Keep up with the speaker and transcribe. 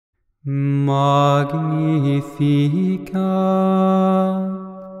Magnificat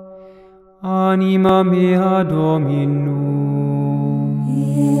anima mea Dominum,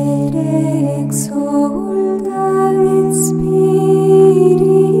 et exsultat spiritus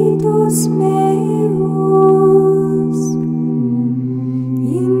meus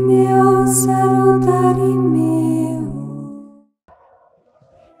in Deo salutari meo.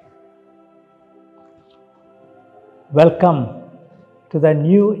 Welcome to the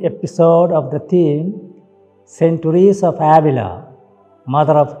new episode of the theme St.Teresa of Avila,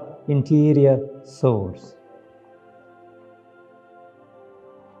 Mother of Interior Souls.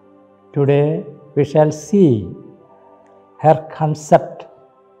 Today we shall see her concept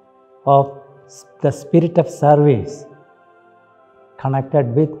of the spirit of service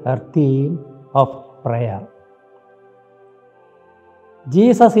connected with her theme of prayer.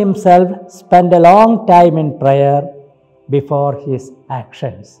 Jesus himself spent a long time in prayer before his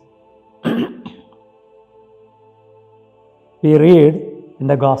actions. We read in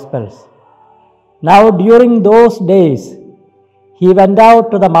the Gospels, "Now during those days, he went out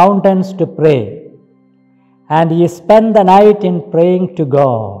to the mountains to pray, and he spent the night in praying to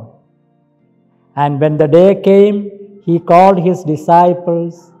God. And when the day came, he called his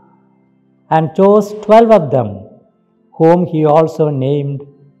disciples and chose 12 of them, whom he also named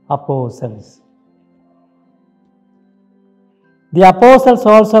apostles." The apostles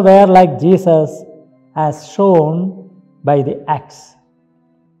also were like Jesus, as shown by the Acts.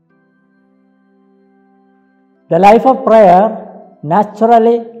 The life of prayer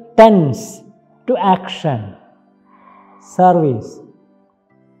naturally tends to action, service.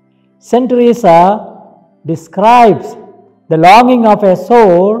 St. Teresa describes the longing of a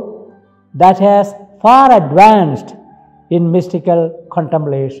soul that has far advanced in mystical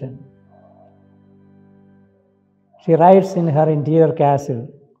contemplation. She writes in her interior castle,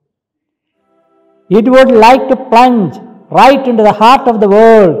 "It would like to plunge right into the heart of the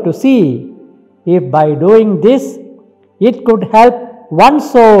world to see if by doing this it could help one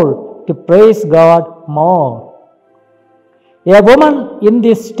soul to praise God more. A woman in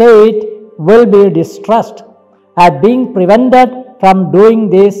this state will be distressed at being prevented from doing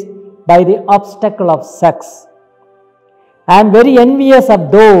this by the obstacle of sex, and very envious of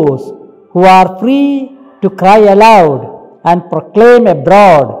those who are free to cry aloud and proclaim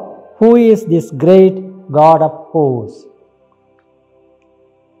abroad who is this great God of hosts."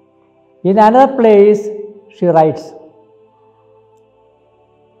 In another place, she writes,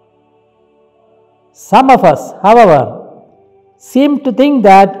 "Some of us, however, seem to think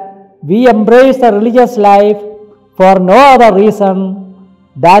that we embrace the religious life for no other reason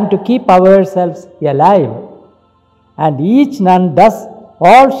than to keep ourselves alive, and each nun does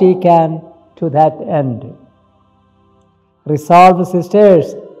all she can to that end. Resolve, sisters,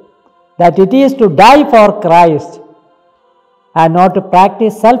 that it is to die for Christ and not to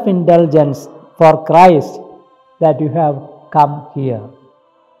practice self-indulgence for Christ that you have come here."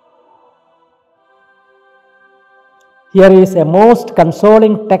 Here is a most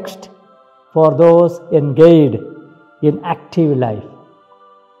consoling text for those engaged in active life.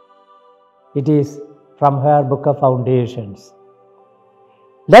 It is from her Book of Foundations.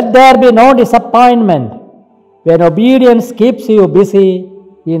 "Let there be no disappointment when obedience keeps you busy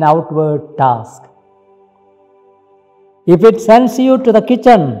in outward tasks. If it sends you to the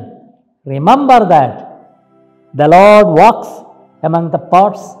kitchen, remember that the Lord walks among the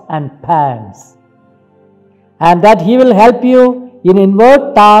pots and pans, and that he will help you in inward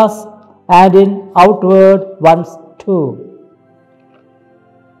tasks and in outward ones too.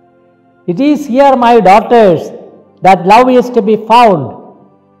 It is here, my daughters, that love is to be found,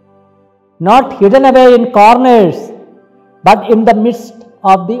 not hidden away in corners, but in the midst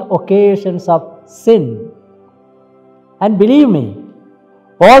of the occasions of sin. And believe me,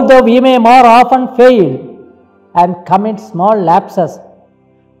 although we may more often fail and commit small lapses,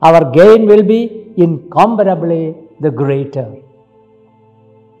 our gain will be incomparably the greater.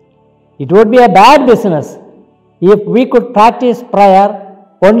 It would be a bad business if we could practice prayer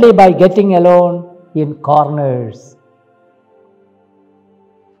only by getting alone in corners."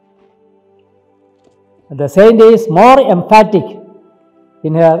 The saint is more emphatic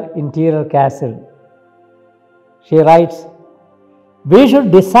in her interior castle. She writes, "We should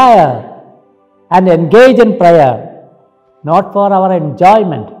desire and engage in prayer, not for our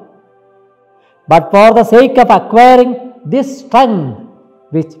enjoyment, but for the sake of acquiring this strength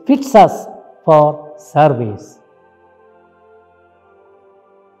which fits us for service."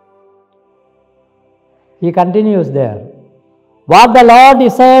 He continues there, "What the Lord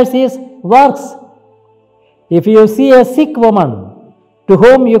desires is works. If you see a sick woman, to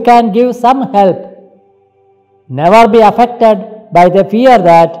whom you can give some help. Never be affected by the fear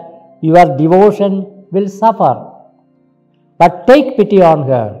that your devotion will suffer, but take pity on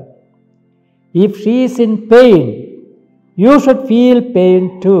her. If she is in pain, you should feel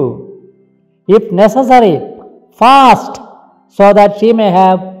pain too. If necessary, fast so that she may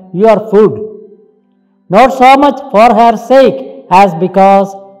have your food. Not so much for her sake as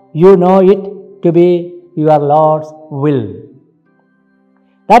because you know it to be your Lord's will.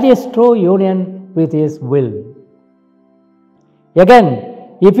 That is true union with His will. Again,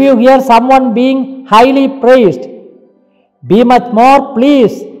 if you hear someone being highly praised, be much more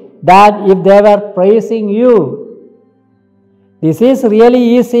pleased than if they were praising you. This is really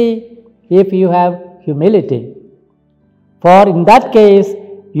easy if you have humility. For in that case,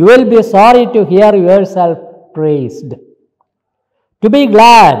 you will be sorry to hear yourself praised. To be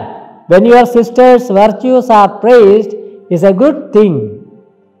glad when your sister's virtues are praised is a good thing.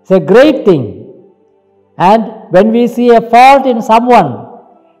 It's a great thing. And when we see a fault in someone,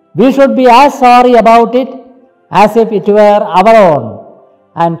 we should be as sorry about it as if it were our own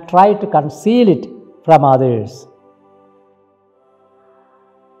and try to conceal it from others.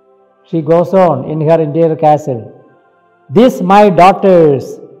 She goes on in her interior castle. This, my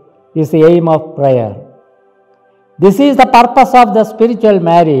daughters, is the aim of prayer. This is the purpose of the spiritual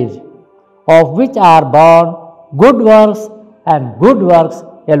marriage, of which are born good works and good works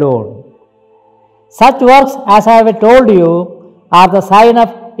alone. Such works, as I have told you, are the sign of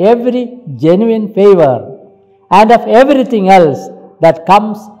every genuine favor and of everything else that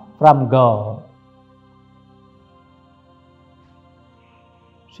comes from God.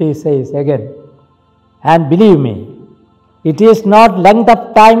 She says again, and believe me, it is not length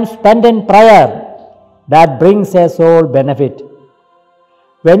of time spent in prayer that brings a soul benefit.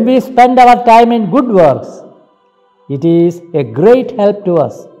 When we spend our time in good works, it is a great help to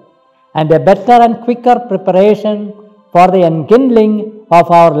us and a better and quicker preparation for the enkindling of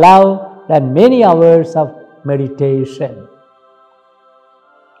our love than many hours of meditation.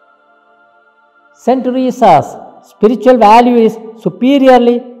 St. Teresa's spiritual value is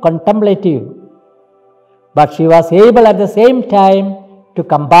superiorly contemplative, but she was able at the same time to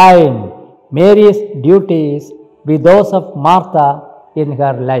combine Mary's duties with those of Martha in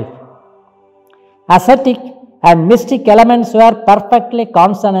her life. Ascetic and mystic elements were perfectly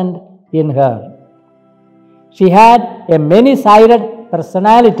consonant in her. She had a many-sided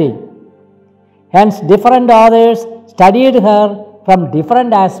personality, hence different authors studied her from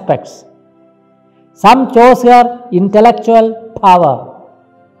different aspects. Some chose her intellectual power,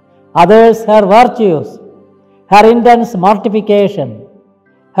 others her virtues, her intense mortification,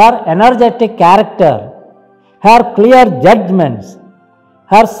 her energetic character, her clear judgments,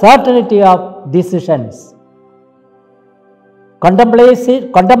 her certainty of decisions.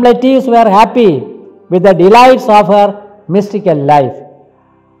 Contemplatives were happy with the delights of her mystical life,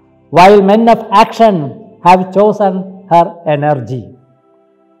 while men of action have chosen her energy.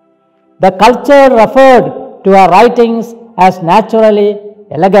 The culture referred to her writings as naturally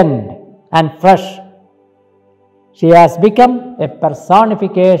elegant and fresh. She has become a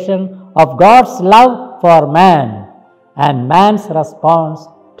personification of God's love for man and man's response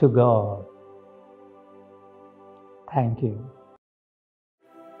to God. Thank you.